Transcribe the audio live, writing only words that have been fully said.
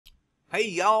Hey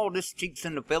y'all, this is Cheeks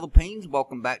in the Philippines.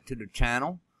 Welcome back to the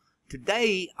channel.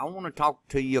 Today I want to talk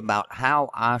to you about how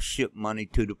I ship money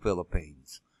to the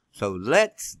Philippines. So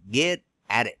let's get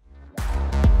at it.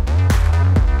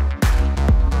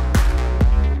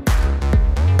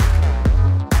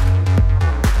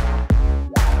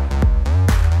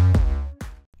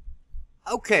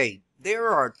 Okay, there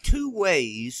are two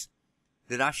ways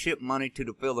that I ship money to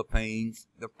the Philippines.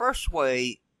 The first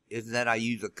way is that I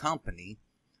use a company.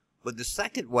 But the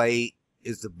second way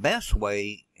is the best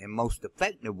way and most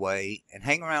effective way, and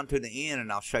hang around to the end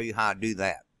and I'll show you how I do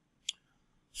that.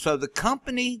 So the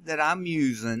company that I'm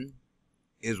using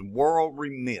is World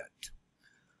Remit.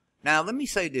 Now let me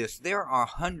say this, there are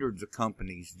hundreds of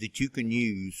companies that you can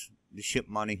use to ship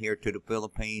money here to the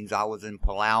Philippines. I was in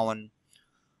Palawan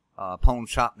pawn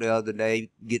shop the other day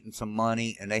getting some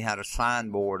money, and they had a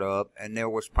signboard up and there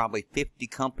was probably 50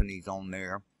 companies on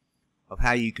there of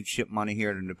how you could ship money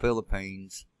here in the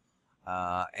Philippines.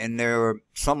 And there are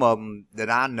some of them that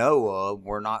I know of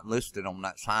were not listed on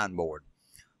that signboard.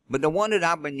 But the one that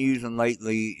I've been using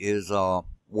lately is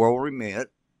World Remit.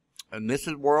 And this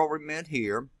is World Remit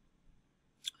here.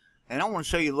 And I want to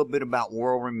show you a little bit about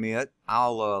World Remit.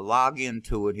 I'll log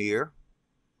into it here.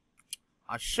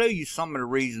 I'll show you some of the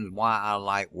reasons why I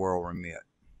like World Remit.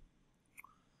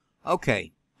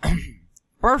 Okay.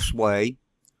 First way,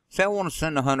 say I want to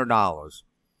send $100.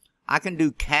 I can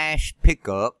do cash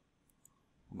pickup.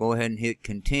 Go ahead and hit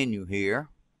continue here.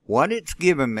 What it's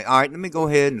giving me, alright, let me go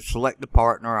ahead and select the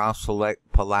partner. I'll select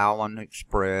Palawan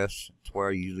Express. That's where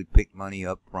I usually pick money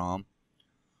up from.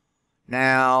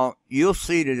 Now, you'll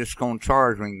see that it's going to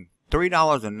charge me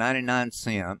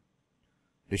 $3.99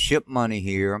 to ship money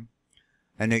here.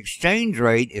 And the exchange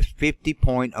rate is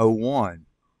 50.01.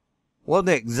 Well,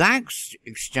 the exact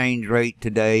exchange rate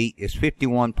today is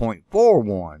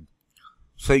 51.41.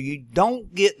 So you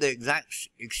don't get the exact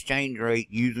exchange rate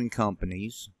using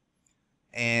companies,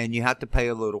 and you have to pay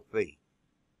a little fee.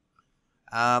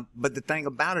 But the thing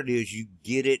about it is you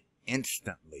get it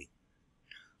instantly.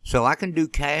 So I can do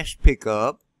cash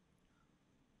pickup.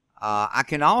 I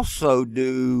can also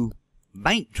do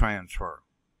bank transfer.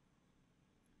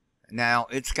 Now,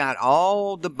 it's got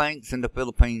all the banks in the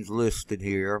Philippines listed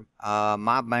here.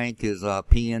 My bank is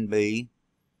PNB.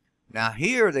 Now,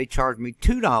 here they charge me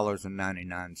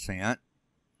 $2.99.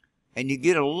 And you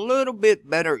get a little bit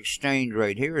better exchange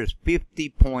rate. Here is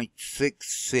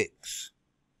 50.66.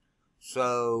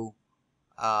 So,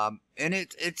 and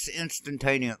it's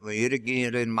instantaneously. It'll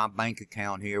get in my bank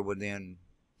account here within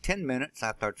 10 minutes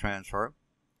after I transfer.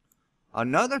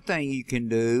 Another thing you can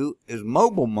do is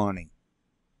mobile money.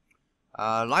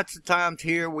 Lots of times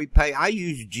here we pay, I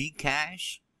use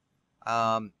GCash.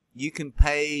 You can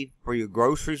pay for your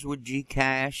groceries with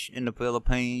GCash in the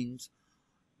Philippines.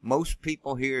 Most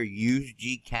people here use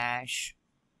GCash.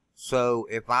 So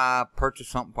if I purchase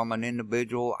something from an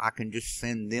individual, I can just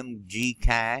send them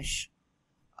GCash.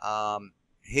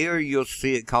 Here you'll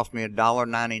see it cost me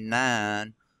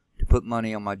 $1.99 to put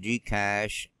money on my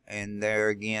GCash. And there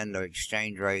again, the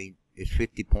exchange rate is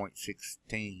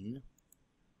 50.16.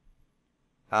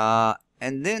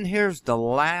 And then here's the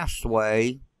last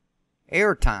way,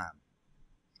 airtime.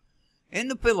 In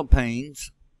the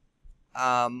Philippines,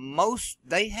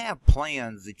 they have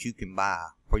plans that you can buy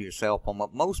for your cell phone,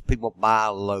 but most people buy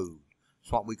a load. It's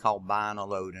what we call buying a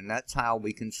load, and that's how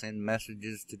we can send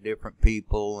messages to different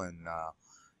people and,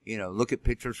 look at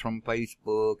pictures from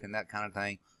Facebook and that kind of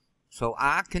thing. So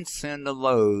I can send a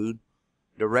load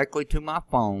directly to my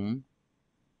phone,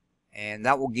 and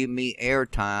that will give me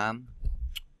airtime.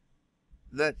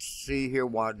 Let's see here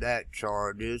what that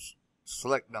charges.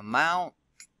 Select the amount.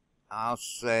 I'll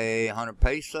say 100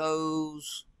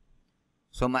 pesos.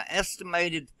 So my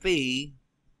estimated fee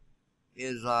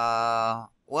is, well,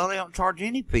 they don't charge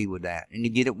any fee with that. And you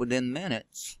get it within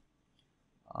minutes.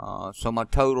 So my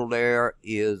total there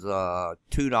is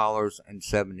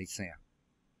 $2.70.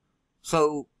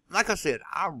 So, like I said,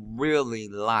 I really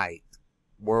like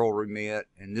World Remit.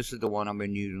 And this is the one I've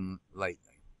been using lately.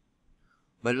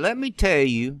 But let me tell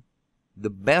you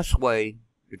the best way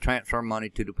to transfer money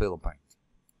to the Philippines.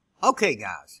 Okay,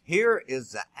 guys, here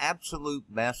is the absolute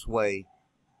best way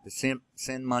to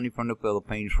send money from the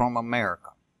Philippines from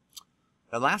America.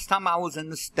 The last time I was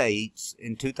in the States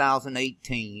in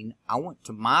 2018, I went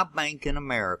to my bank in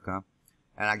America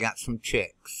and I got some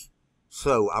checks.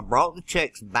 So I brought the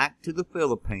checks back to the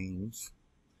Philippines,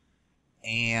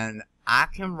 and I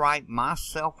can write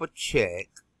myself a check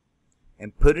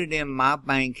and put it in my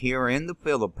bank here in the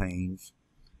Philippines.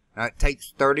 Now, it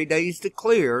takes 30 days to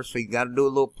clear, so you got to do a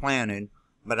little planning,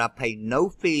 but I pay no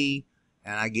fee,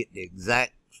 and I get the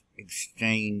exact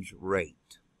exchange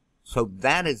rate. So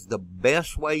that is the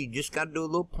best way. You just got to do a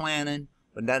little planning,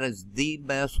 but that is the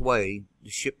best way to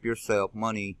ship yourself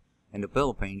money in the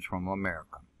Philippines from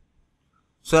America.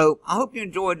 So I hope you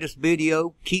enjoyed this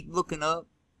video. Keep looking up.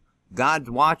 God's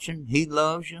watching. He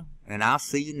loves you. And I'll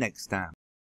see you next time.